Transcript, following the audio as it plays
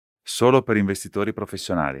solo per investitori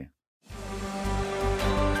professionali.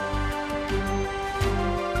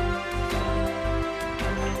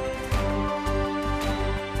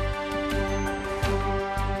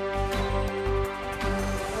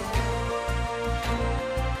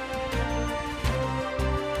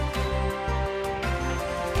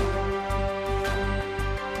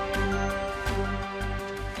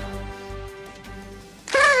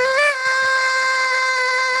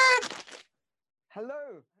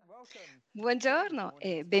 Buongiorno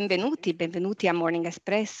e benvenuti a Morning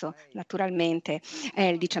Espresso. Naturalmente è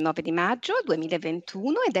il 19 di maggio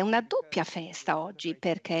 2021 ed è una doppia festa oggi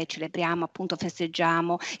perché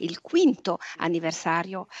festeggiamo il quinto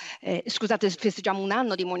anniversario, festeggiamo un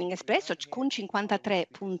anno di Morning Espresso con 53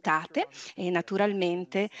 puntate e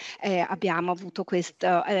naturalmente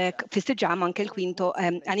festeggiamo anche il quinto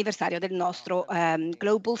anniversario del nostro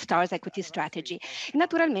Global Stars Equity Strategy.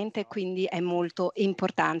 Naturalmente quindi è molto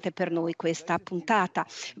importante per noi questa puntata.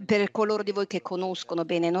 Per coloro di voi che conoscono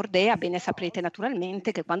bene Nordea, bene saprete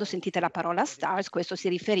naturalmente che quando sentite la parola stars, questo si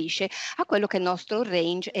riferisce a quello che è il nostro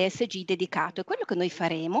range ESG dedicato, e quello che noi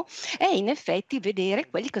faremo è in effetti vedere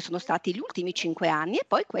quelli che sono stati gli ultimi 5 anni e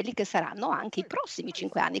poi quelli che saranno anche i prossimi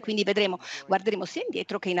 5 anni, quindi guarderemo sia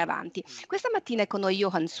indietro che in avanti. Questa mattina è con noi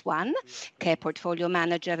Johan Swan, che è Portfolio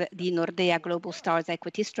Manager di Nordea Global Stars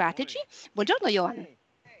Equity Strategy. Buongiorno Johan.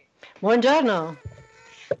 Buongiorno.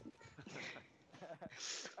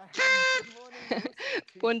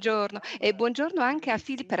 Buongiorno e buongiorno anche a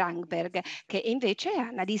Philip Rangberg, che invece è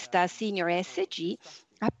analista senior ESG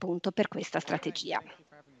appunto per questa strategia.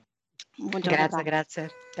 Buongiorno.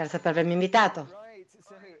 Grazie per avermi invitato.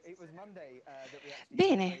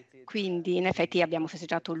 Bene, quindi in effetti abbiamo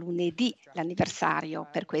festeggiato lunedì l'anniversario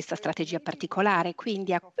per questa strategia particolare,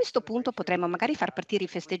 quindi a questo punto potremmo magari far partire i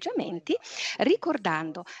festeggiamenti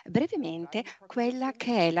ricordando brevemente quella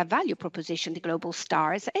che è la value proposition di Global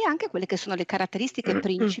Stars e anche quelle che sono le caratteristiche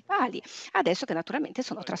principali, adesso che naturalmente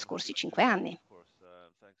sono trascorsi 5 anni.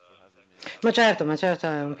 Ma certo,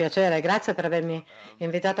 è un piacere, grazie per avermi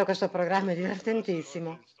invitato a questo programma, è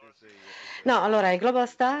divertentissimo. No, allora, i Global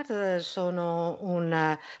Stars sono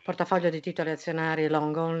un portafoglio di titoli azionari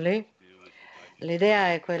long only.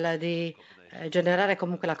 L'idea è quella di generare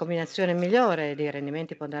comunque la combinazione migliore di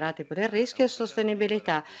rendimenti ponderati per il rischio e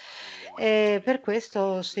sostenibilità. E per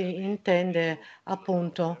questo si intende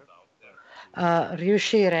appunto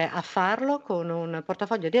riuscire a farlo con un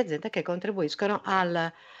portafoglio di aziende che contribuiscono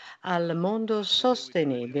al mondo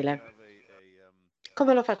sostenibile.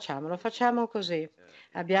 Come lo facciamo? Lo facciamo così.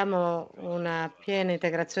 Abbiamo una piena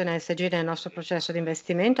integrazione ESG nel nostro processo di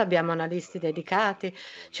investimento, abbiamo analisti dedicati,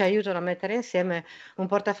 ci aiutano a mettere insieme un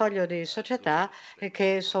portafoglio di società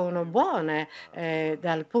che sono buone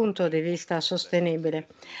dal punto di vista sostenibile.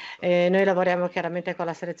 Noi lavoriamo chiaramente con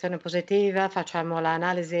la selezione positiva, facciamo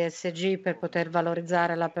l'analisi ESG per poter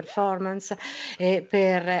valorizzare la performance e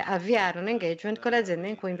per avviare un engagement con le aziende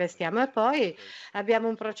in cui investiamo, e poi abbiamo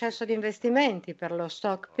un processo di investimenti per lo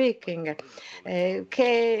stock picking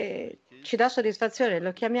che ci dà soddisfazione,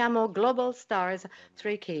 lo chiamiamo Global Stars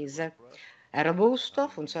 3 Keys. È robusto,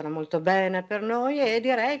 funziona molto bene per noi e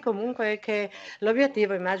direi comunque che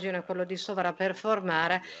l'obiettivo, immagino, è quello di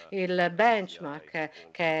sovraperformare il benchmark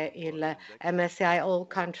che è il MSCI All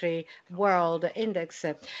Country World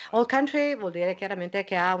Index. All Country vuol dire chiaramente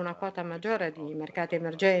che ha una quota maggiore di mercati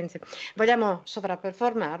emergenti. Vogliamo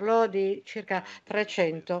sovraperformarlo di circa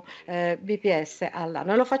 300 BPS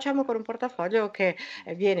all'anno. Lo facciamo con un portafoglio che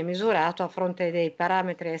viene misurato a fronte dei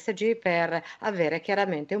parametri ESG per avere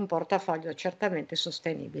chiaramente un portafoglio certamente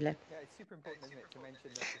sostenibile.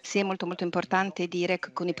 Sì, è molto molto importante dire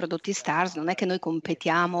che con i prodotti STARS non è che noi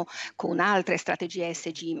competiamo con altre strategie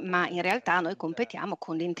ESG, ma in realtà noi competiamo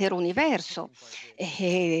con l'intero universo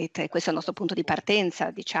e questo è il nostro punto di partenza,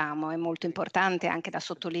 diciamo, è molto importante anche da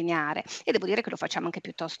sottolineare e devo dire che lo facciamo anche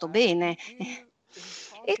piuttosto bene.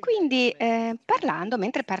 E quindi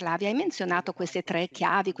mentre parlavi, hai menzionato queste 3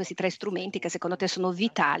 chiavi, questi 3 strumenti che secondo te sono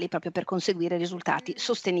vitali proprio per conseguire risultati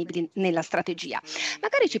sostenibili nella strategia.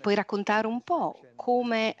 Magari ci puoi raccontare un po'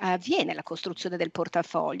 come avviene la costruzione del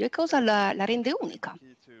portafoglio e cosa la rende unica?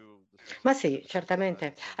 Ma sì,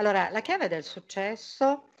 certamente. Allora, la chiave del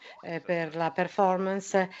successo per la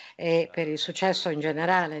performance e per il successo in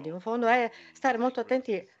generale di un fondo è stare molto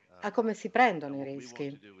attenti a come si prendono i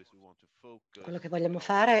rischi. Quello che vogliamo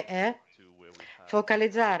fare è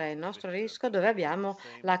focalizzare il nostro rischio dove abbiamo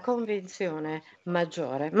la convinzione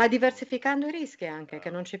maggiore, ma diversificando i rischi anche che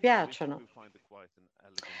non ci piacciono.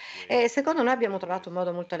 E secondo noi abbiamo trovato un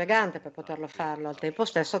modo molto elegante per poterlo farlo, al tempo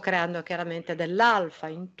stesso creando chiaramente dell'alfa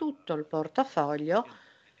in tutto il portafoglio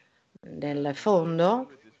del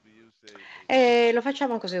fondo E lo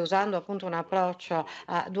facciamo così usando appunto un approccio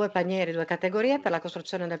a due panieri, due categorie per la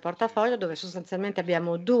costruzione del portafoglio, dove sostanzialmente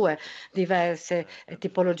abbiamo due diverse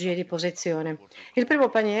tipologie di posizione. Il primo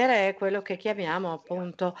paniere è quello che chiamiamo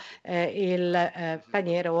appunto il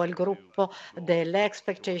paniere o il gruppo delle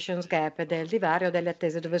expectations gap, del divario delle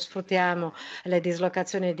attese, dove sfruttiamo le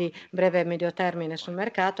dislocazioni di breve e medio termine sul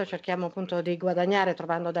mercato, cerchiamo appunto di guadagnare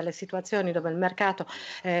trovando delle situazioni dove il mercato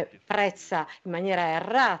prezza in maniera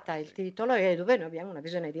errata il titolo e dove noi abbiamo una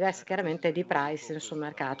visione diversa chiaramente di pricing sul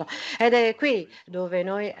mercato. Ed è qui dove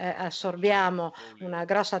noi assorbiamo una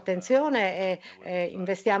grossa attenzione e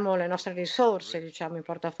investiamo le nostre risorse, diciamo, in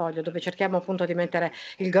portafoglio, dove cerchiamo appunto di mettere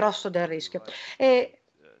il grosso del rischio. E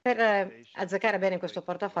per azzeccare bene questo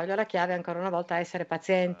portafoglio la chiave ancora una volta è essere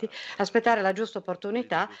pazienti, aspettare la giusta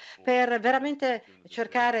opportunità per veramente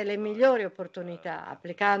cercare le migliori opportunità,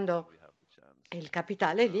 applicando il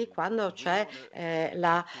capitale lì quando c'è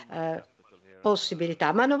la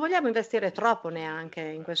possibilità, ma non vogliamo investire troppo neanche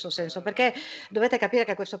in questo senso, perché dovete capire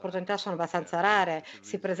che queste opportunità sono abbastanza rare,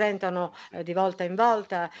 si presentano di volta in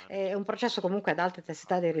volta, è un processo comunque ad alta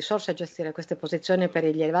intensità di risorse gestire queste posizioni per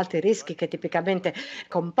gli elevati rischi che tipicamente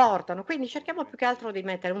comportano, quindi cerchiamo più che altro di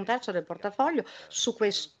mettere un terzo del portafoglio su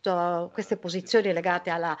queste posizioni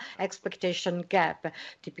legate alla expectation gap,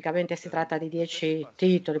 tipicamente si tratta di 10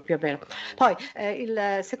 titoli più o meno. Poi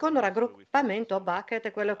il secondo raggruppamento bucket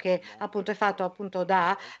è quello che appunto è fatto appunto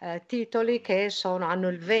da titoli che hanno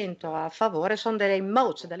il vento a favore, sono delle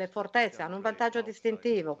moats, delle fortezze, hanno un vantaggio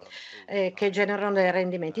distintivo che generano dei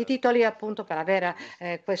rendimenti. I titoli appunto per avere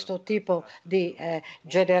questo tipo di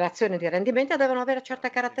generazione di rendimenti devono avere certe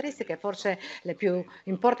caratteristiche, forse le più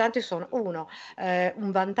importanti sono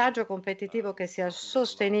un vantaggio competitivo che sia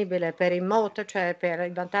sostenibile per il moat, cioè per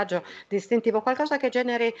il vantaggio distintivo, qualcosa che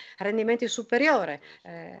generi rendimenti superiori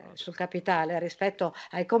sul capitale rispetto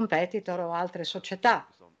ai competitor o altre società.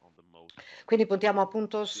 Quindi puntiamo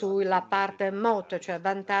appunto sulla parte moat, cioè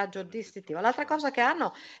vantaggio distintivo. L'altra cosa che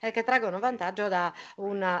hanno è che traggono vantaggio da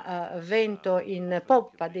un vento in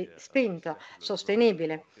poppa di spinta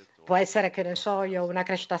sostenibile. Può essere, che ne so io, una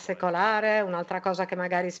crescita secolare, un'altra cosa che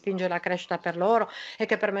magari spinge la crescita per loro e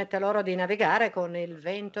che permette loro di navigare con il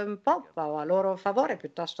vento in poppa o a loro favore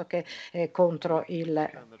piuttosto che contro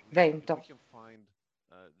il vento.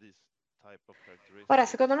 Ora,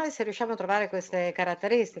 secondo noi, se riusciamo a trovare queste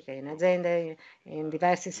caratteristiche in aziende in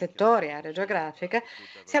diversi settori, aree geografiche,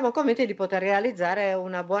 siamo convinti di poter realizzare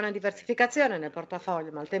una buona diversificazione nel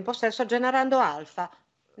portafoglio, ma al tempo stesso generando alfa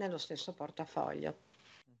nello stesso portafoglio.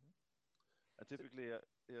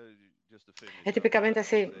 E tipicamente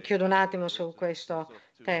sì, chiudo un attimo su questo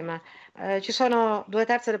tema. Ci sono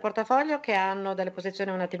 2/3 del portafoglio che hanno delle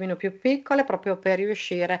posizioni un attimino più piccole proprio per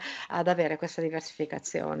riuscire ad avere questa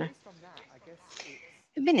diversificazione.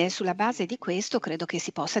 Ebbene, sulla base di questo credo che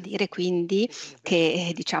si possa dire quindi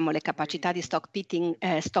che diciamo, le capacità di stock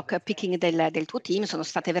picking del tuo team sono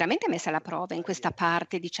state veramente messe alla prova in questa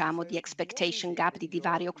parte diciamo, di expectation gap, di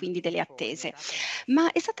divario quindi delle attese. Ma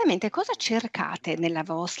esattamente cosa cercate nella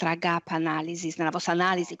vostra gap analysis, nella vostra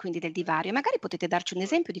analisi quindi del divario? Magari potete darci un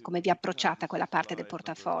esempio di come vi approcciate a quella parte del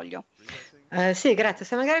portafoglio. Sì, grazie.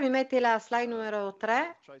 Se magari mi metti la slide numero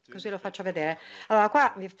 3, così lo faccio vedere. Allora,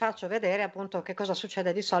 qua vi faccio vedere appunto che cosa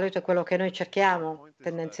succede di solito e quello che noi cerchiamo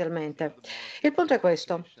tendenzialmente. Il punto è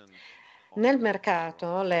questo. Nel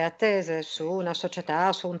mercato le attese su una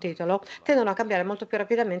società, su un titolo, tendono a cambiare molto più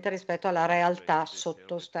rapidamente rispetto alla realtà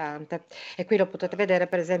sottostante. E qui lo potete vedere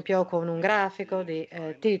per esempio con un grafico di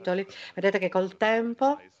titoli. Vedete che col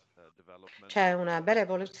tempo c'è una bella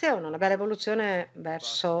evoluzione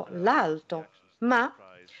verso l'alto, ma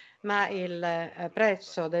il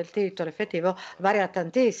prezzo del titolo effettivo varia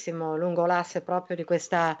tantissimo lungo l'asse proprio di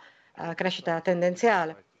questa crescita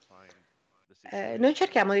tendenziale. Noi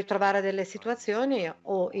cerchiamo di trovare delle situazioni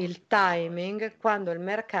o il timing quando il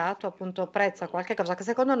mercato appunto prezza qualche cosa che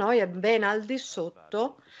secondo noi è ben al di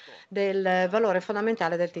sotto del valore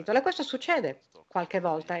fondamentale del titolo e questo succede qualche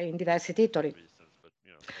volta in diversi titoli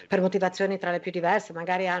per motivazioni tra le più diverse,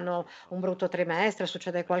 magari hanno un brutto trimestre,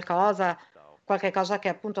 succede qualche cosa che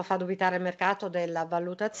appunto fa dubitare il mercato della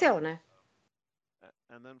valutazione.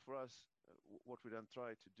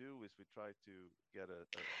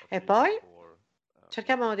 E poi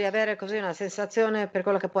cerchiamo di avere così una sensazione per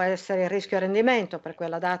quello che può essere il rischio rendimento per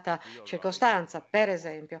quella data circostanza. Per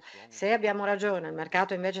esempio, se abbiamo ragione, il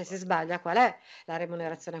mercato invece si sbaglia, qual è la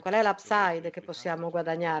remunerazione, qual è l'upside che possiamo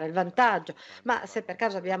guadagnare, il vantaggio? Ma se per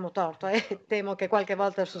caso abbiamo torto, e temo che qualche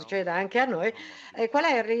volta succeda anche a noi, qual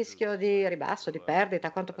è il rischio di ribasso, di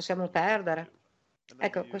perdita, quanto possiamo perdere?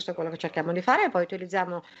 Ecco, questo è quello che cerchiamo di fare e poi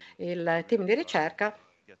utilizziamo il team di ricerca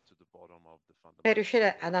per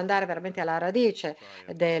riuscire ad andare veramente alla radice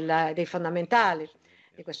dei fondamentali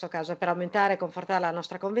in questo caso, per aumentare e confortare la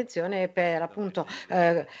nostra convinzione e per appunto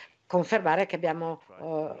confermare che abbiamo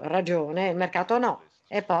ragione, il mercato no.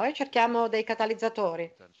 E poi cerchiamo dei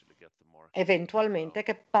catalizzatori eventualmente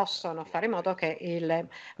che possono fare in modo che il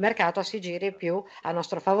mercato si giri più a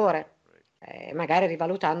nostro favore, magari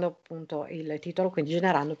rivalutando appunto il titolo, quindi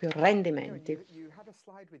generando più rendimenti.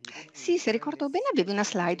 Sì, se ricordo bene avevi una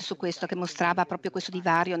slide su questo che mostrava proprio questo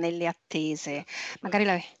divario nelle attese. Magari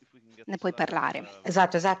ne puoi parlare.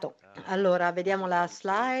 Esatto, esatto. Allora, vediamo la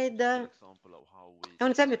slide. È un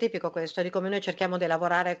esempio tipico questo di come noi cerchiamo di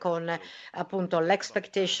lavorare con appunto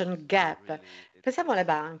l'expectation gap. Pensiamo alle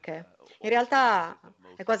banche. In realtà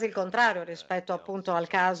è quasi il contrario rispetto appunto al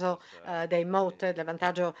caso dei moat, del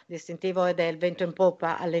vantaggio distintivo e del vento in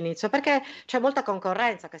poppa all'inizio, perché c'è molta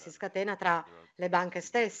concorrenza che si scatena tra le banche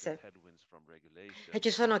stesse. E ci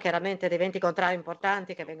sono chiaramente dei venti contrari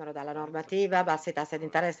importanti che vengono dalla normativa, bassi tassi di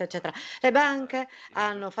interesse, eccetera. Le banche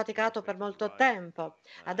hanno faticato per molto tempo.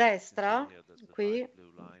 A destra, qui,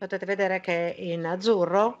 potete vedere che in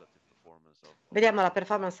azzurro vediamo la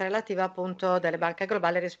performance relativa appunto delle banche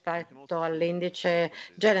globali rispetto all'indice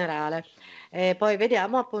generale. E poi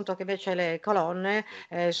vediamo appunto che invece le colonne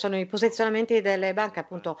sono i posizionamenti delle banche,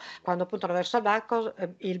 appunto quando puntano verso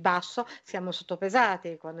il basso siamo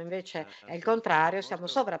sottopesati, quando invece è il contrario siamo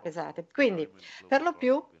sovrappesati. Quindi per lo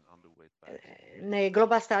più nei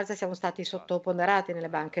global stars siamo stati sottoponderati nelle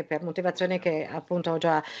banche per motivazioni che appunto ho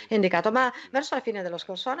già indicato, ma verso la fine dello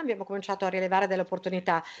scorso anno abbiamo cominciato a rilevare delle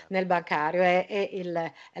opportunità nel bancario e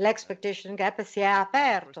l'expectation gap si è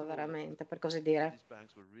aperto veramente, per così dire.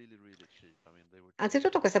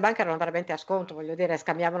 Anzitutto queste banche erano veramente a sconto, voglio dire,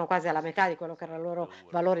 scambiavano quasi alla metà di quello che era il loro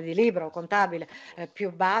valore di libro contabile,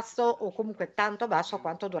 più basso o comunque tanto basso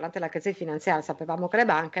quanto durante la crisi finanziaria. Sapevamo che le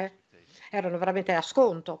banche erano veramente a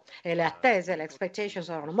sconto e le attese, le expectations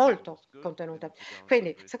erano molto contenute.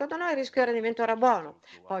 Quindi, secondo noi il rischio di rendimento era buono.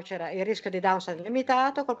 Poi c'era il rischio di downside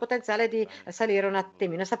limitato col potenziale di salire un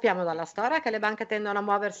attimino. Sappiamo dalla storia che le banche tendono a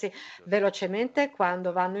muoversi velocemente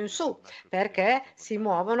quando vanno in su, perché si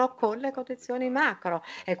muovono con le condizioni macro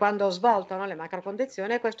e quando svoltano le macro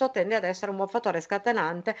condizioni questo tende ad essere un buon fattore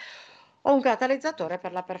scatenante o un catalizzatore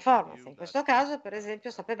per la performance. In questo caso, per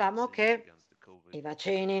esempio, sapevamo che i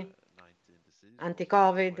vaccini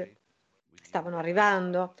anti-Covid stavano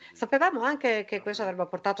arrivando. Sapevamo anche che questo avrebbe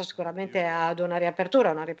portato sicuramente ad una riapertura,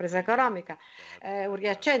 una ripresa economica, un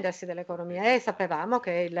riaccendersi dell'economia e sapevamo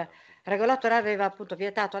che il regolatore aveva appunto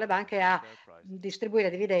vietato alle banche a distribuire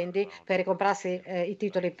dividendi per ricomprarsi i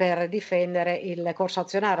titoli per difendere il corso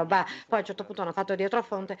azionario. Poi a un certo punto hanno fatto dietro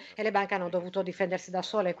fronte e le banche hanno dovuto difendersi da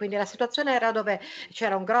sole. Quindi la situazione era dove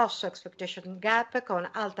c'era un grosso expectation gap con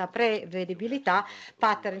alta prevedibilità,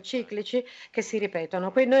 pattern ciclici che si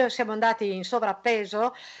ripetono. Quindi noi siamo andati in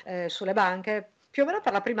sovrappeso sulle banche più o meno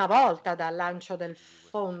per la prima volta dal lancio del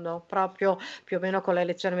fondo, proprio più o meno con le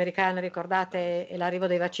elezioni americane, ricordate, e l'arrivo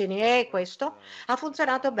dei vaccini, e questo ha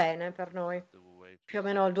funzionato bene per noi. Più o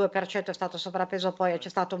meno il 2% è stato sovrappeso, poi c'è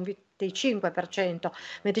stato un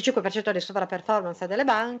 25% di sovraperformance delle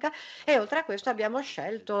banche e oltre a questo abbiamo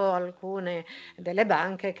scelto alcune delle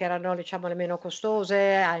banche che erano diciamo le meno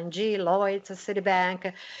costose, ING, Lloyds,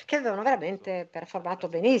 Citibank, che avevano veramente performato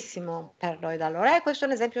benissimo per noi da allora. E questo è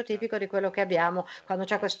un esempio tipico di quello che abbiamo quando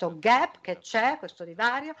c'è questo gap, che c'è questo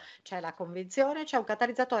divario, c'è la convinzione, c'è un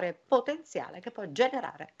catalizzatore potenziale che può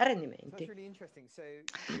generare rendimenti.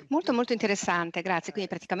 Molto, molto interessante, grazie. Quindi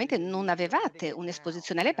praticamente non avevate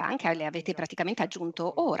un'esposizione alle banche, le avete praticamente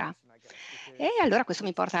aggiunto ora. E allora questo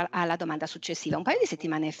mi porta alla domanda successiva. Un paio di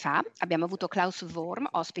settimane fa abbiamo avuto Klaus Worm,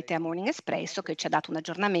 ospite a Morning Espresso, che ci ha dato un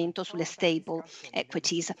aggiornamento sulle stable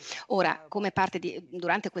equities. Ora,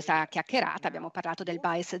 durante questa chiacchierata abbiamo parlato del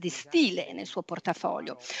bias di stile nel suo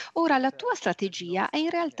portafoglio. Ora, la tua strategia è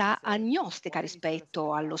in realtà agnostica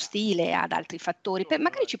rispetto allo stile e ad altri fattori.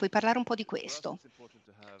 Magari ci puoi parlare un po' di questo.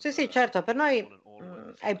 Sì, sì, certo, per noi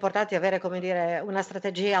è importante avere, come dire, una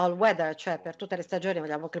strategia all weather, cioè per tutte le stagioni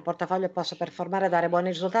vogliamo che il portafoglio possa performare e dare buoni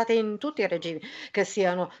risultati in tutti i regimi, che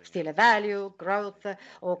siano stile value, growth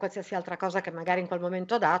o qualsiasi altra cosa che magari in quel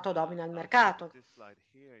momento dato domina il mercato.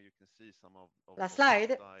 La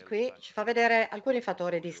slide qui ci fa vedere alcuni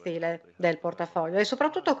fattori di stile del portafoglio e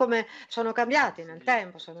soprattutto come sono cambiati nel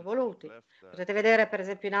tempo, sono evoluti. Potete vedere per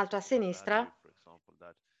esempio in alto a sinistra,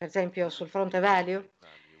 per esempio sul fronte value,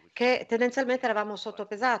 che tendenzialmente eravamo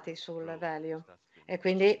sottopesati sul value e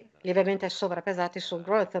quindi lievemente sovrappesati sul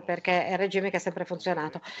growth, perché è il regime che ha sempre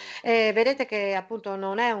funzionato. E vedete che appunto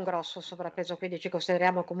non è un grosso sovrappeso, quindi ci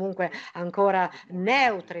consideriamo comunque ancora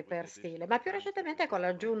neutri per stile, ma più recentemente con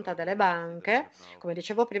l'aggiunta delle banche, come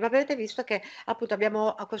dicevo prima, avete visto che appunto abbiamo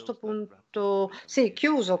a questo punto sì,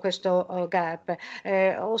 chiuso questo gap,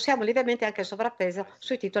 o siamo lievemente anche sovrappeso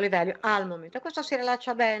sui titoli value al momento. E questo si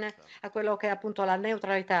rilascia bene a quello che è appunto la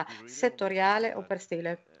neutralità settoriale o per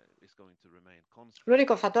stile.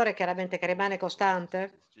 L'unico fattore chiaramente che rimane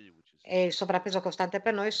costante e il sovrappeso costante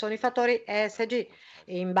per noi sono i fattori ESG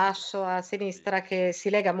in basso a sinistra, che si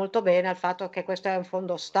lega molto bene al fatto che questo è un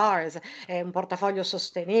fondo STARS, è un portafoglio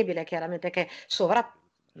sostenibile chiaramente che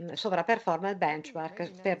sovraperforma il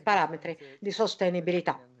benchmark per parametri di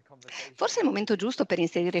sostenibilità. Forse è il momento giusto per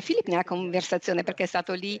inserire Philip nella conversazione perché è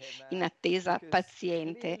stato lì in attesa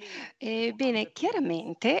paziente. Bene,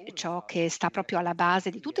 chiaramente ciò che sta proprio alla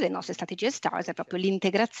base di tutte le nostre strategie STARS è proprio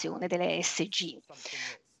l'integrazione delle ESG.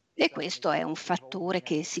 E questo è un fattore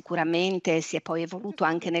che sicuramente si è poi evoluto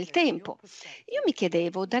anche nel tempo. Io mi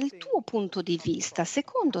chiedevo, dal tuo punto di vista,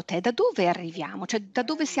 secondo te da dove arriviamo? Cioè da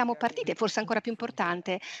dove siamo partiti? E forse ancora più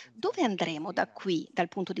importante, dove andremo da qui dal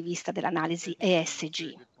punto di vista dell'analisi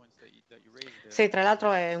ESG? Sì, tra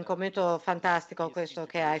l'altro è un commento fantastico questo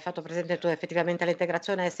che hai fatto presente tu, effettivamente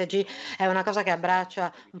l'integrazione ESG è una cosa che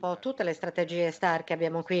abbraccia un po' tutte le strategie STAR che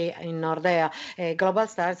abbiamo qui in Nordea e Global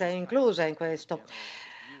Stars è inclusa in questo.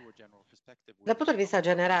 Dal punto di vista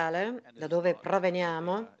generale, da dove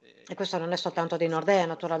proveniamo, e questo non è soltanto di Nordea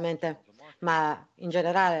naturalmente, ma in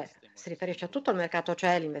generale si riferisce a tutto il mercato,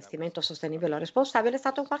 cioè l'investimento sostenibile o responsabile, è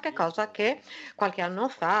stato un qualche cosa che qualche anno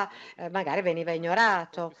fa magari veniva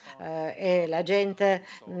ignorato e la gente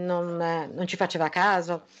non ci faceva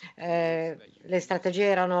caso. Le strategie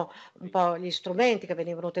erano un po' gli strumenti che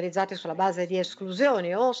venivano utilizzati sulla base di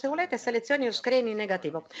esclusioni o, se volete, selezioni o screening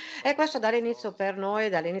negativo. E questo dall'inizio per noi,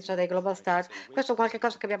 dall'inizio dei Global Stars, questo è qualche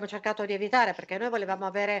cosa che abbiamo cercato di evitare perché noi volevamo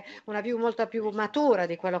avere una view molto più matura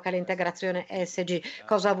di quello che è l'integrazione ESG,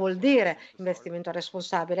 cosa vuol dire investimento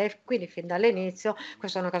responsabile e quindi fin dall'inizio,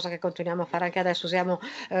 questa è una cosa che continuiamo a fare anche adesso, usiamo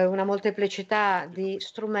una molteplicità di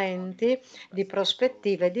strumenti, di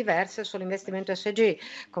prospettive diverse sull'investimento ESG.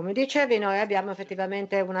 Come dicevi, noi abbiamo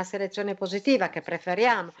effettivamente una selezione positiva che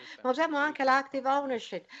preferiamo, ma usiamo anche l'active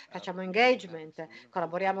ownership, facciamo engagement,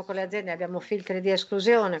 collaboriamo con le aziende, abbiamo filtri di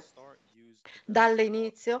esclusione.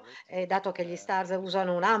 Dall'inizio, dato che gli stars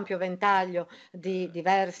usano un ampio ventaglio di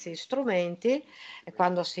diversi strumenti,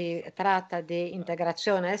 quando si tratta di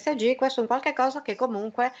integrazione ESG, questo è un qualche cosa che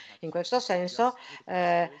comunque in questo senso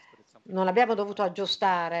non abbiamo dovuto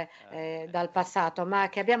aggiustare dal passato, ma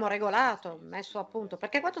che abbiamo regolato, messo a punto,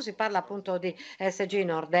 perché quando si parla appunto di ESG,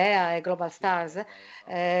 Nordea e Global Stars,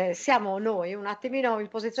 siamo noi un attimino in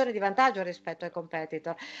posizione di vantaggio rispetto ai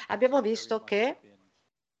competitor. Abbiamo visto che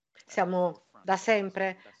siamo da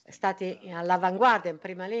sempre stati all'avanguardia, in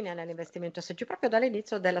prima linea nell'investimento ESG, proprio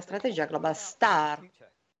dall'inizio della strategia Global Star.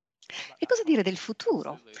 E cosa dire del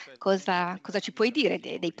futuro? Cosa ci puoi dire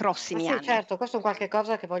dei Ma prossimi sì, anni? certo, questo è un qualche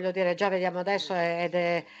cosa che voglio dire, già vediamo adesso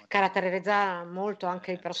ed caratterizzerà molto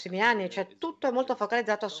anche i prossimi anni, cioè tutto è molto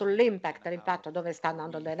focalizzato sull'impact, l'impatto, dove sta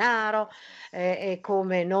andando il denaro e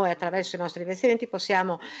come noi attraverso i nostri investimenti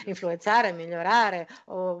possiamo influenzare, migliorare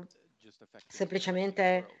o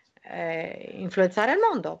semplicemente influenzare il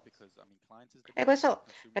mondo. E questo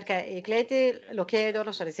perché i clienti lo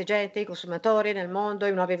chiedono, sono esigenti, i consumatori nel mondo,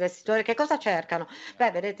 i nuovi investitori, che cosa cercano? Beh,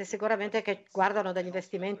 vedete sicuramente che guardano degli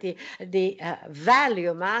investimenti di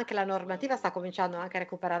value, ma anche la normativa sta cominciando anche a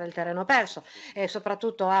recuperare il terreno perso e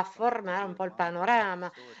soprattutto a formare un po' il panorama.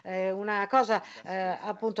 Una cosa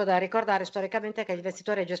appunto da ricordare storicamente è che gli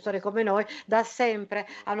investitori e i gestori come noi da sempre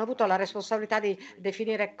hanno avuto la responsabilità di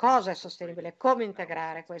definire cosa è sostenibile, come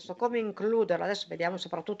integrare questo, come includerlo. Adesso vediamo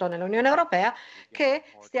soprattutto nell'Unione Europea che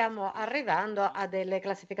stiamo arrivando a delle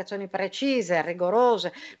classificazioni precise,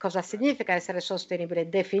 rigorose, cosa significa essere sostenibile,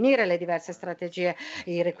 definire le diverse strategie,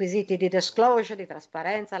 i requisiti di disclosure, di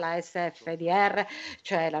trasparenza, la SFDR,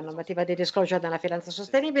 cioè la normativa di disclosure della finanza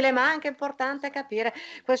sostenibile, ma anche importante capire,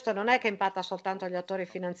 questo non è che impatta soltanto gli attori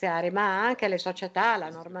finanziari, ma anche le società, la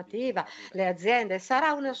normativa, le aziende.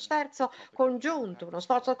 Sarà uno sforzo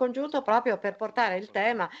congiunto proprio per portare il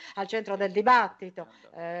tema al centro del dibattito,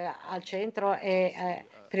 al centro e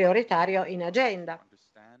prioritario in agenda.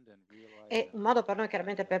 E un modo per noi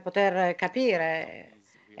chiaramente per poter capire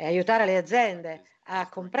e aiutare le aziende a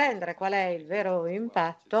comprendere qual è il vero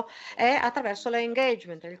impatto è attraverso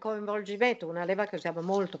l'engagement, il coinvolgimento, una leva che usiamo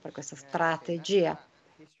molto per questa strategia.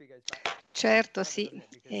 Certo, sì,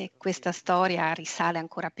 e questa storia risale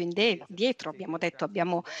ancora più indietro. Abbiamo detto,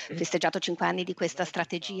 abbiamo festeggiato 5 anni di questa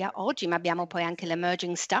strategia oggi, ma abbiamo poi anche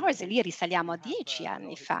l'Emerging Stars e lì risaliamo a 10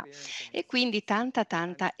 anni fa e quindi tanta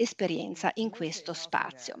esperienza in questo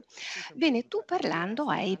spazio. Bene, tu parlando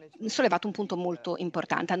hai sollevato un punto molto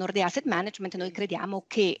importante. A Nordea Asset Management noi crediamo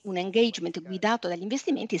che un engagement guidato dagli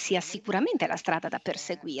investimenti sia sicuramente la strada da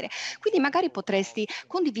perseguire. Quindi magari potresti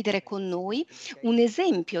condividere con noi un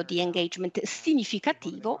esempio di engagement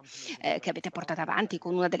significativo che avete portato avanti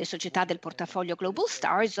con una delle società del portafoglio Global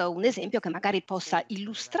Stars, o un esempio che magari possa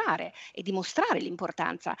illustrare e dimostrare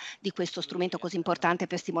l'importanza di questo strumento così importante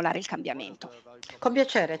per stimolare il cambiamento. Con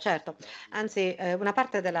piacere, certo. Anzi, una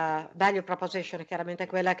parte della value proposition è chiaramente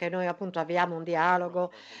quella che noi appunto avviamo un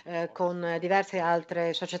dialogo con diverse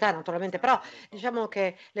altre società, naturalmente, però diciamo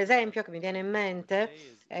che l'esempio che mi viene in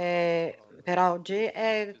mente per oggi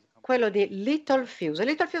è quello di Little Fuse.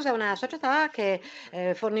 Little Fuse è una società che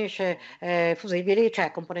fornisce fusibili,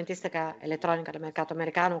 cioè componentistica elettronica del mercato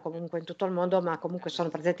americano, comunque in tutto il mondo, ma comunque sono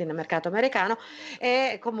presenti nel mercato americano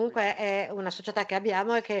e comunque è una società che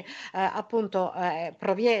abbiamo e che appunto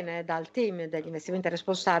proviene dal team degli investimenti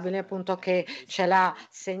responsabili appunto che ce l'ha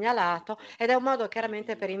segnalato ed è un modo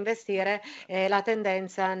chiaramente per investire la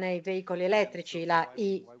tendenza nei veicoli elettrici, la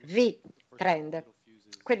EV trend.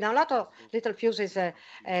 Quindi da un lato Little Fuses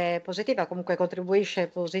è positiva, comunque contribuisce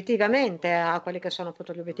positivamente a quelli che sono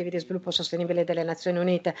appunto gli obiettivi di sviluppo sostenibile delle Nazioni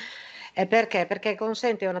Unite. E perché? Perché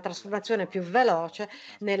consente una trasformazione più veloce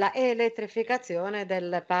nella elettrificazione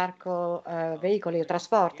del parco veicoli o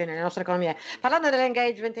trasporti nelle nostre economie. Parlando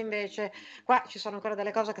dell'engagement invece, qua ci sono ancora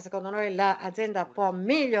delle cose che secondo noi l'azienda può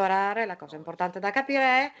migliorare. La cosa importante da capire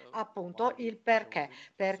è appunto il perché.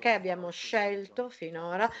 Perché abbiamo scelto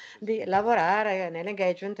finora di lavorare nell'engagement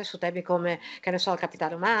su temi come, che ne so, il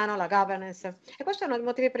capitale umano, la governance. E questo è uno dei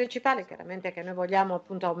motivi principali, chiaramente, che noi vogliamo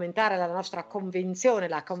appunto aumentare la nostra convinzione,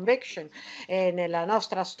 la conviction nella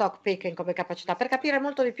nostra stock picking come capacità, per capire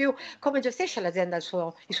molto di più come gestisce l'azienda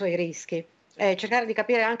i suoi rischi e cercare di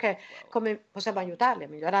capire anche come possiamo aiutarli a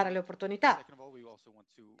migliorare le opportunità.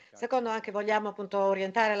 Secondo, anche vogliamo appunto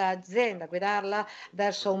orientare l'azienda, guidarla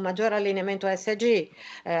verso un maggiore allineamento ESG,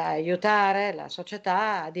 aiutare la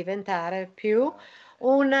società a diventare più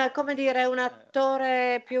come dire, un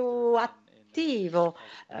attore più attivo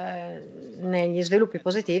negli sviluppi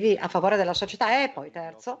positivi a favore della società. E poi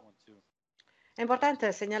terzo, è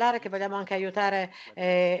importante segnalare che vogliamo anche aiutare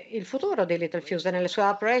il futuro di Little Fuse nelle sue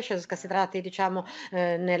operations, che si tratti, diciamo,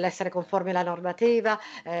 nell'essere conformi alla normativa,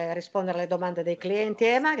 rispondere alle domande dei clienti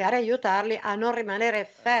e magari aiutarli a non rimanere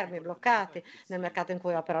fermi, bloccati nel mercato in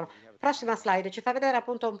cui operano. Prossima slide ci fa vedere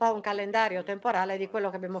appunto un po' un calendario temporale di quello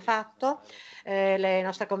che abbiamo fatto, le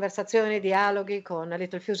nostre conversazioni, dialoghi con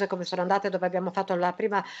Little Fuse, come sono andate, dove abbiamo fatto la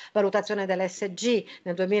prima valutazione dell'ESG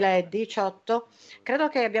nel 2018. Credo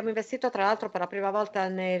che abbiamo investito tra l'altro per la prima volta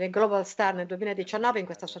nelle Global Star nel 2019 in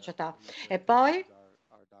questa società e poi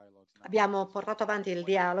abbiamo portato avanti il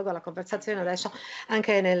dialogo, la conversazione adesso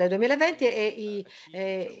anche nel 2020 e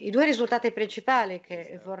i due risultati principali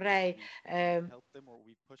che vorrei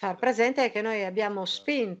far presente è che noi abbiamo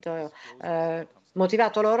spinto,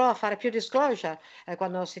 motivato loro a fare più disclosure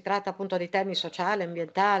quando si tratta appunto di temi sociali,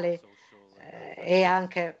 ambientali e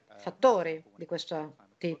anche fattori di questo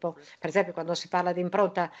tipo. Per esempio, quando si parla di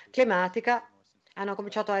impronta climatica, hanno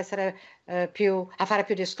cominciato a essere a fare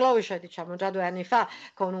più disclosure, diciamo, già 2 anni fa,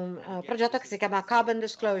 con un progetto che si chiama Carbon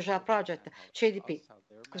Disclosure Project, CDP.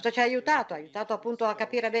 Questo ci ha aiutato appunto a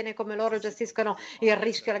capire bene come loro gestiscono il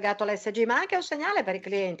rischio legato all'ESG, ma anche un segnale per i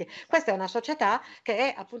clienti. Questa è una società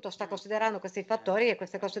che appunto sta considerando questi fattori e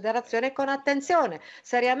queste considerazioni con attenzione.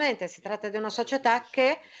 Seriamente, si tratta di una società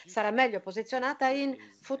che sarà meglio posizionata in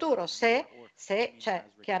futuro se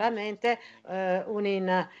c'è chiaramente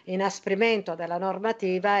un inasprimento della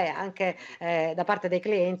normativa e anche da parte dei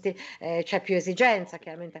clienti c'è più esigenza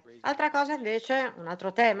chiaramente. Altra cosa invece, un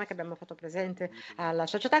altro tema che abbiamo fatto presente alla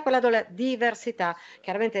società è quella della diversità.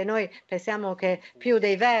 Chiaramente noi pensiamo che più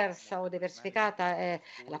diversa o diversificata è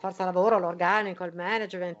la forza lavoro, l'organico, il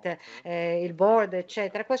management, il board,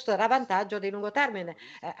 eccetera. Questo darà vantaggio di lungo termine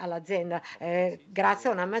all'azienda grazie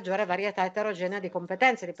a una maggiore varietà eterogenea di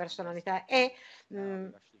competenze, di personalità e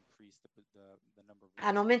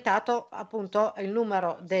hanno aumentato appunto il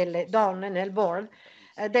numero delle donne nel board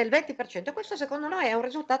del 20%. Questo secondo noi è un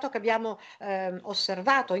risultato che abbiamo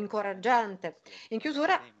osservato, incoraggiante. In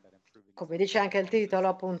chiusura come dice anche il titolo,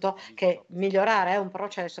 appunto, che migliorare è un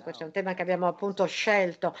processo. Questo è un tema che abbiamo appunto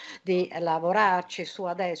scelto di lavorarci su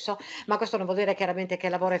adesso, ma questo non vuol dire chiaramente che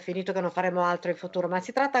il lavoro è finito, che non faremo altro in futuro, ma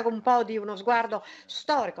si tratta un po' di uno sguardo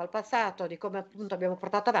storico al passato, di come appunto abbiamo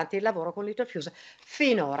portato avanti il lavoro con Littelfuse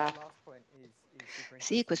finora.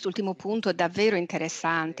 Sì, quest'ultimo punto è davvero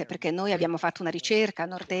interessante perché noi abbiamo fatto una ricerca a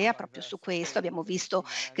Nordea proprio su questo, abbiamo visto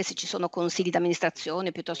che se ci sono consigli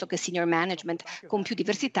d'amministrazione piuttosto che senior management con più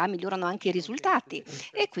diversità migliorano anche i risultati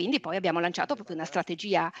e quindi poi abbiamo lanciato proprio una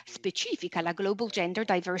strategia specifica, la Global Gender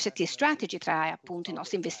Diversity Strategy tra appunto i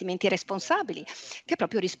nostri investimenti responsabili, che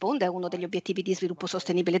proprio risponde a uno degli obiettivi di sviluppo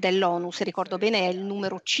sostenibile dell'ONU, se ricordo bene è il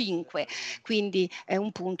numero 5, quindi è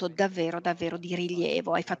un punto davvero davvero di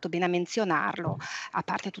rilievo, hai fatto bene a menzionarlo a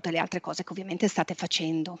parte tutte le altre cose che ovviamente state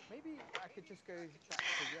facendo.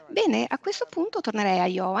 Bene, a questo punto tornerei a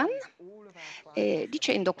Johan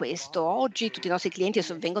dicendo questo. Oggi tutti i nostri clienti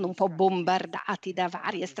vengono un po' bombardati da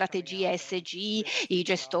varie strategie ESG, i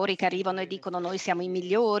gestori che arrivano e dicono noi siamo i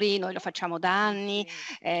migliori, noi lo facciamo da anni.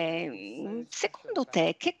 Secondo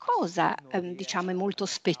te che cosa diciamo è molto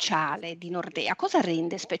speciale di Nordea? Cosa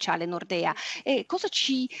rende speciale Nordea? E cosa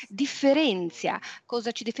ci differenzia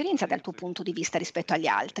dal tuo punto di vista rispetto agli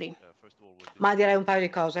altri? Ma direi un paio di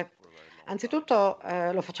cose. Anzitutto,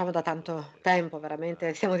 lo facciamo da tanto tempo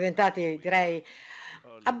veramente, siamo diventati direi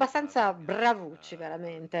abbastanza bravucci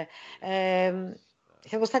veramente. Ehm,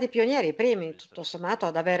 Siamo stati pionieri, i primi tutto sommato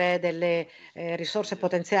ad avere delle, risorse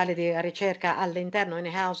potenziali di ricerca all'interno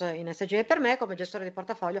in-house in SG e per me come gestore di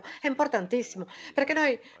portafoglio è importantissimo, perché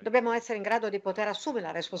noi dobbiamo essere in grado di poter assumere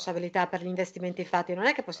la responsabilità per gli investimenti fatti. Non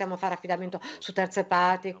è che possiamo fare affidamento su terze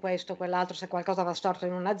parti, questo, quell'altro, se qualcosa va storto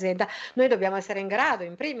in un'azienda, noi dobbiamo essere in grado,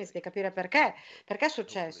 in primis, di capire perché è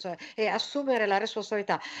successo e assumere la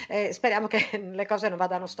responsabilità. Speriamo che le cose non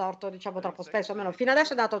vadano storto, diciamo, troppo spesso, almeno fino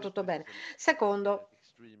adesso è andato tutto bene. Secondo,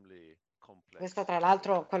 questo tra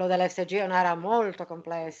l'altro, quello dell'ESG è un'area molto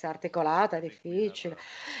complessa, articolata, difficile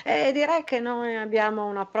e direi che noi abbiamo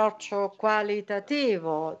un approccio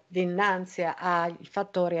qualitativo dinanzi ai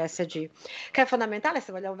fattori ESG, che è fondamentale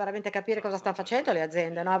se vogliamo veramente capire cosa stanno facendo le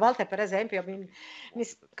aziende, no? A volte, per esempio,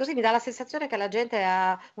 così mi dà la sensazione che la gente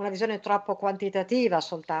ha una visione troppo quantitativa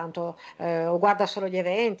soltanto, o guarda solo gli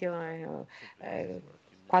eventi,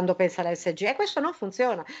 quando pensa all'ESG e questo non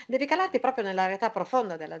funziona. Devi calarti proprio nella realtà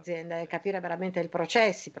profonda dell'azienda e capire veramente i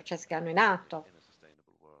processi che hanno in atto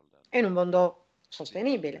in un mondo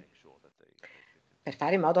sostenibile, per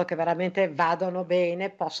fare in modo che veramente vadano bene,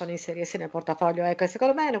 possano inserirsi nel portafoglio. Ecco, e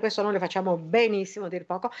secondo me noi questo noi lo facciamo benissimo, a dir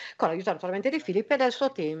poco, con l'aiuto naturalmente di Philip e del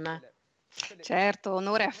suo team. Certo,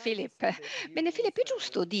 onore a Philip. Bene, Philip, è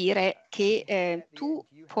giusto dire che tu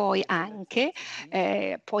puoi anche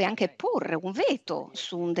porre un veto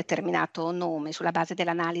su un determinato nome sulla base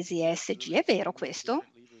dell'analisi ESG, è vero questo?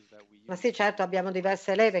 Ma sì, certo, abbiamo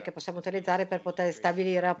diverse leve che possiamo utilizzare per poter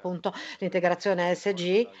stabilire appunto l'integrazione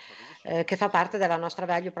ESG che fa parte della nostra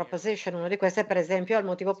value proposition. Uno di questi è per esempio il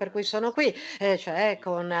motivo per cui sono qui, cioè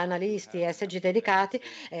con analisti ESG dedicati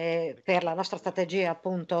per la nostra strategia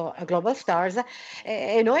appunto Global Stars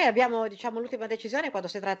e noi abbiamo diciamo l'ultima decisione quando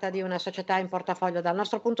si tratta di una società in portafoglio dal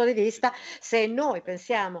nostro punto di vista, se noi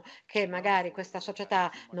pensiamo che magari questa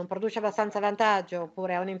società non produce abbastanza vantaggio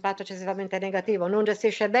oppure ha un impatto eccessivamente negativo, non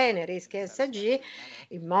gestisce bene i rischi ESG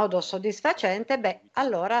in modo soddisfacente, beh,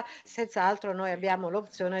 allora senz'altro noi abbiamo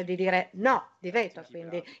l'opzione di dire no, di veto,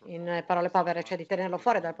 quindi in parole povere, cioè di tenerlo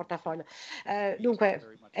fuori dal portafoglio.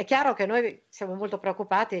 Dunque, è chiaro che noi siamo molto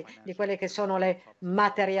preoccupati di quelle che sono le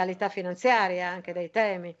materialità finanziarie anche dei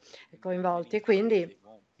temi coinvolti, quindi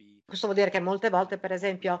questo vuol dire che molte volte, per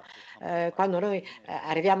esempio, quando noi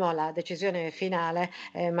arriviamo alla decisione finale,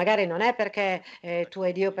 magari non è perché tu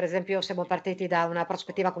ed io, per esempio, siamo partiti da una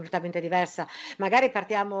prospettiva completamente diversa, magari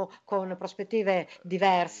partiamo con prospettive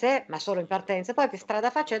diverse, ma solo in partenza, poi strada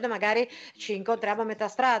facendo magari ci incontriamo a metà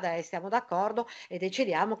strada e siamo d'accordo e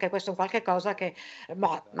decidiamo che questo è un qualche cosa che,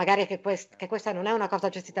 boh, magari che questa non è una cosa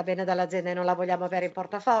gestita bene dall'azienda e non la vogliamo avere in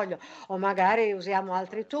portafoglio, o magari usiamo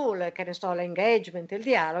altri tool, che ne so, l'engagement, il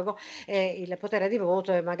dialogo, il potere di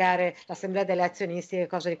voto e magari l'assemblea degli azionisti e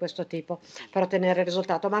cose di questo tipo per ottenere il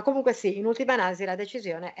risultato. Ma comunque sì, in ultima analisi la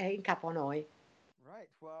decisione è in capo a noi.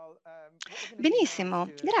 Benissimo,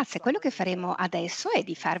 grazie. Quello che faremo adesso è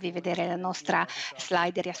di farvi vedere la nostra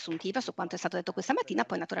slide riassuntiva su quanto è stato detto questa mattina,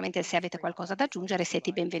 poi naturalmente se avete qualcosa da aggiungere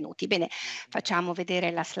siete i benvenuti. Bene, facciamo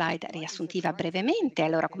vedere la slide riassuntiva brevemente.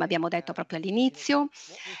 Allora, come abbiamo detto proprio all'inizio,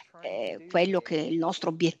 quello che il nostro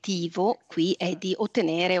obiettivo qui è di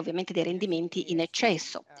ottenere ovviamente dei rendimenti in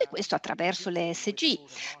eccesso e questo attraverso le ESG,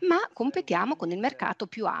 ma competiamo con il mercato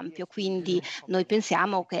più ampio, quindi noi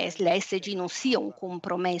pensiamo che l'ESG non sia un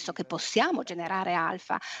compromesso, che possiamo generare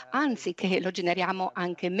alfa, anzi che lo generiamo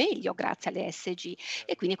anche meglio grazie alle ESG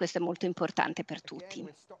e quindi questo è molto importante per tutti.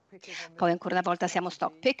 Poi ancora una volta siamo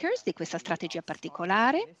stock pickers di questa strategia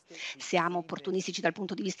particolare, siamo opportunistici dal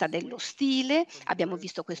punto di vista dello stile, abbiamo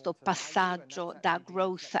visto questo passaggio da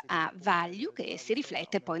growth a value che si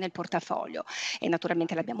riflette poi nel portafoglio e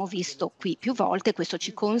naturalmente l'abbiamo visto qui più volte, questo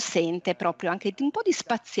ci consente proprio anche di un po' di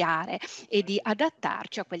spaziare e di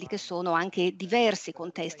adattarci a quelli che sono anche diversi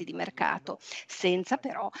contesti di mercato, senza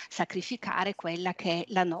però sacrificare quella che è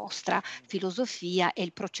la nostra filosofia e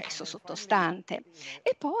il processo sottostante.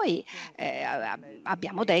 E poi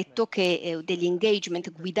abbiamo detto che degli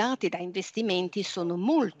engagement guidati da investimenti sono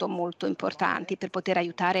molto molto importanti per poter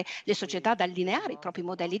aiutare le società ad allineare i propri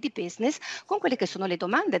modelli di business con quelle che sono le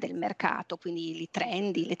domande del mercato, quindi i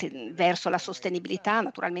trend verso la sostenibilità,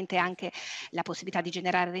 naturalmente anche la possibilità di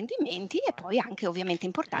generare rendimenti e poi anche ovviamente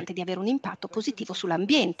importante di avere un impatto positivo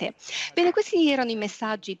sull'ambiente. Bene, questi erano i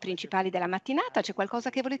messaggi principali della mattinata. C'è qualcosa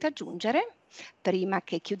che volete aggiungere prima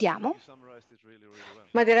che chiudiamo?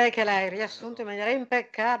 Ma direi che l'hai riassunto in maniera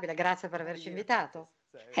impeccabile, grazie per averci invitato.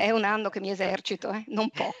 È un anno che mi esercito, non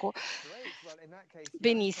poco.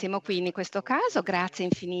 Benissimo, quindi in questo caso grazie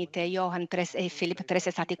infinite Johan e Philip per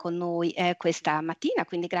essere stati con noi questa mattina,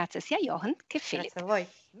 quindi grazie sia a Johan che a Grazie Philip. a voi.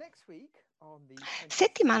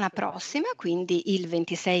 Settimana prossima, quindi il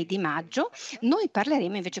 26 di maggio, noi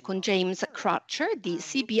parleremo invece con James Crutcher di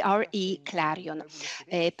CBRE Clarion.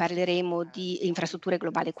 Parleremo di infrastrutture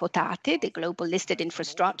globali quotate, di Global Listed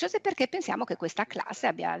Infrastructures, e perché pensiamo che questa classe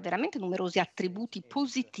abbia veramente numerosi attributi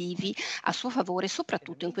positivi a suo favore,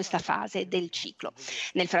 soprattutto in questa fase del ciclo.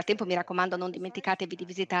 Nel frattempo, mi raccomando, non dimenticatevi di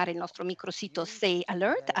visitare il nostro microsito Stay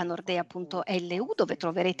Alert a nordea.lu, dove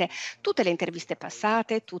troverete tutte le interviste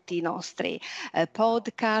passate, tutti i nostri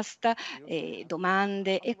podcast,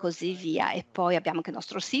 domande e così via. E poi abbiamo anche il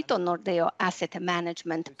nostro sito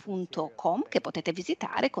nordeoassetmanagement.com che potete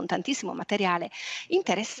visitare con tantissimo materiale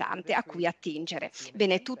interessante a cui attingere.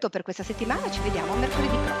 Bene, è tutto per questa settimana, ci vediamo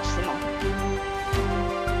mercoledì prossimo.